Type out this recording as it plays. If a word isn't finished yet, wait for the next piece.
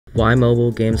Why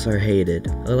mobile games are hated.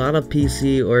 A lot of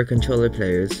PC or controller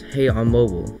players hate on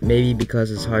mobile, maybe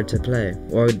because it's hard to play,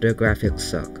 or the graphics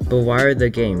suck. But why are the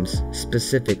games,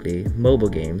 specifically mobile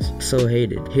games, so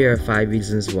hated? Here are 5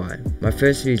 reasons why. My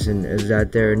first reason is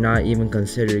that they're not even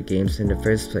considered games in the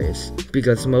first place,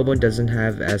 because mobile doesn't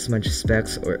have as much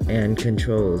specs and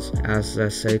controls as,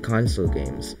 let's say, console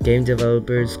games. Game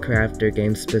developers craft their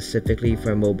games specifically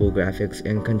for mobile graphics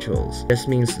and controls. This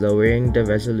means lowering the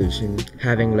resolution,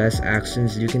 having less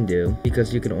actions you can do,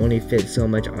 because you can only fit so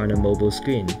much on a mobile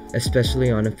screen,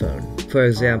 especially on a phone. For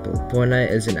example,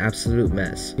 Fortnite is an absolute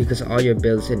mess, because all your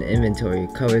built-in inventory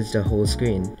covers the whole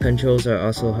screen. Controls are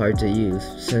also hard to use,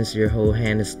 since your whole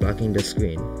hand is blocking the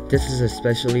screen. This is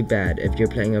especially bad if you're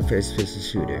playing a first-person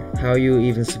shooter. How are you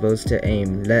even supposed to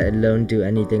aim, let alone do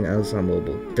anything else on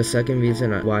mobile? The second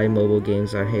reason why mobile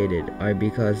games are hated are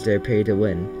because they're pay to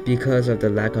win. Because of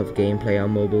the lack of gameplay on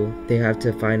mobile, they have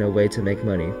to find a way to make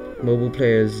money. Mobile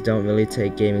players don't really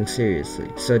take gaming seriously,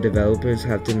 so developers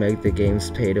have to make the games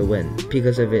pay to win.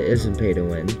 Because if it isn't pay to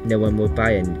win, no one will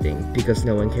buy anything, because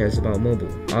no one cares about mobile.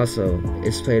 Also,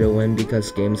 it's pay to win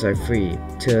because games are free,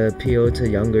 to appeal to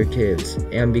younger kids,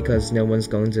 and because no one's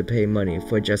going to pay money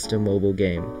for just a mobile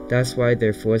game. That's why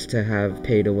they're forced to have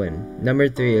pay to win. Number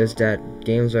 3 is that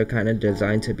games are kinda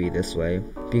designed to be this way,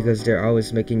 because they're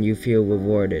always making you feel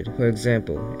rewarded. For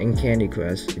example, in Candy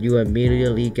Crush, you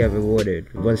immediately get rewarded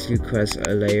once you crush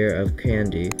a layer of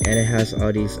candy, and it has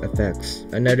all these effects.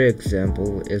 Another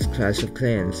example is Clash of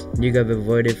Clans. You get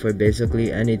rewarded for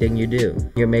basically anything you do.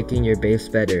 You're making your base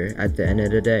better at the end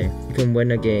of the day. You can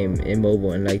win a game in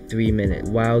mobile in like 3 minutes,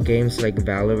 while games like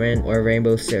Valorant or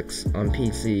Rainbow Six on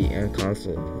PC and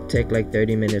console take like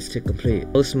 30 minutes to complete.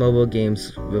 Most mobile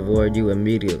games reward you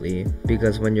immediately,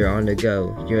 because when you're on the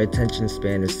go, your attention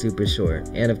span is super short,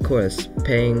 and of course,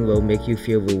 paying will make you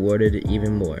feel rewarded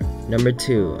even more. Number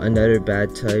 2, another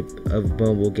bad type of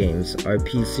mobile games are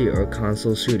PC or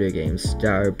console shooter games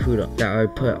that are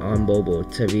put on mobile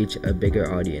to reach a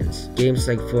bigger audience. Games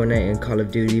like Fortnite and Call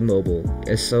of Duty Mobile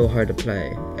is so hard to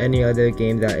play. Any other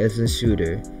game that isn't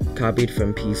shooter, copied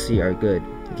from PC, are good.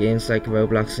 Games like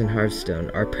Roblox and Hearthstone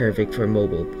are perfect for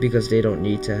mobile because they don't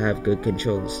need to have good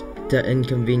controls. The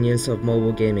inconvenience of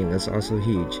mobile gaming is also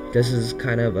huge. This is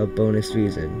kind of a bonus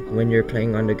reason. When you're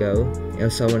playing on the go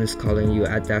and someone is calling you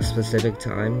at that specific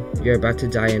time, you're about to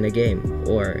die in a game,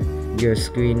 or your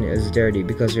screen is dirty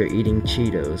because you're eating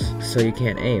Cheetos, so you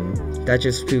can't aim. That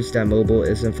just proves that mobile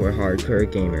isn't for hardcore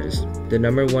gamers. The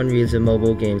number 1 reason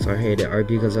mobile games are hated are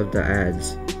because of the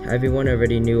ads. Everyone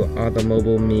already knew all the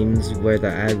mobile memes where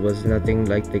the ad was nothing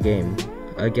like the game.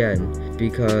 Again,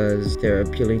 because they're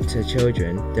appealing to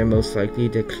children, they're most likely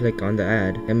to click on the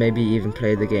ad and maybe even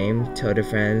play the game, tell their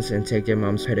friends, and take their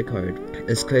mom's credit card.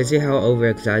 It's crazy how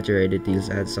over-exaggerated these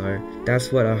ads are.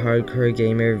 That's what a hardcore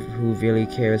gamer who really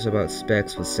cares about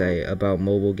specs would say about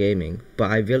mobile gaming. But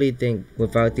I really think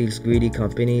without these greedy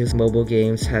companies, mobile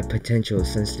games had potential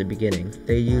since the beginning.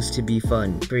 They used to be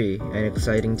fun, free, and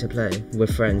exciting to play,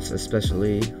 with friends,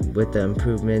 especially with the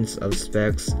improvements of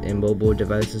specs in mobile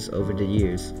devices over the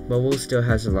years. Mobile still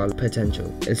has a lot of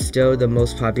potential. It's still the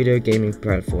most popular gaming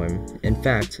platform, in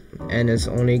fact, and it's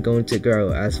only going to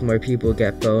grow as more people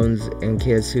get phones and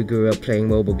kids who grew up playing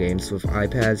mobile games with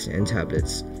iPads and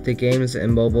tablets. The games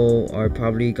in mobile are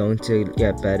probably going to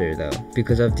get better though,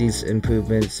 because of these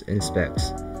improvements in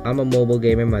specs. I'm a mobile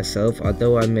gamer myself,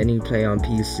 although I mainly play on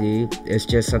PC, it's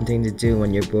just something to do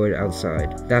when you're bored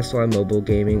outside. That's why mobile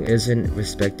gaming isn't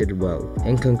respected well.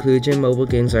 In conclusion, mobile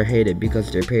games are hated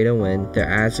because they're pay to win, their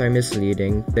ads are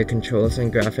misleading, their controls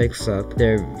and graphics suck,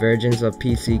 their versions of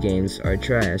PC games are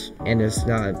trash, and it's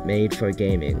not made for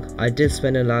gaming. I did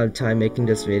spend a lot of time making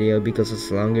this video because it's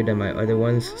longer than my other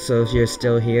ones, so if you're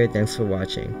still here, thanks for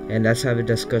watching, and let's have a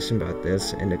discussion about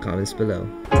this in the comments below.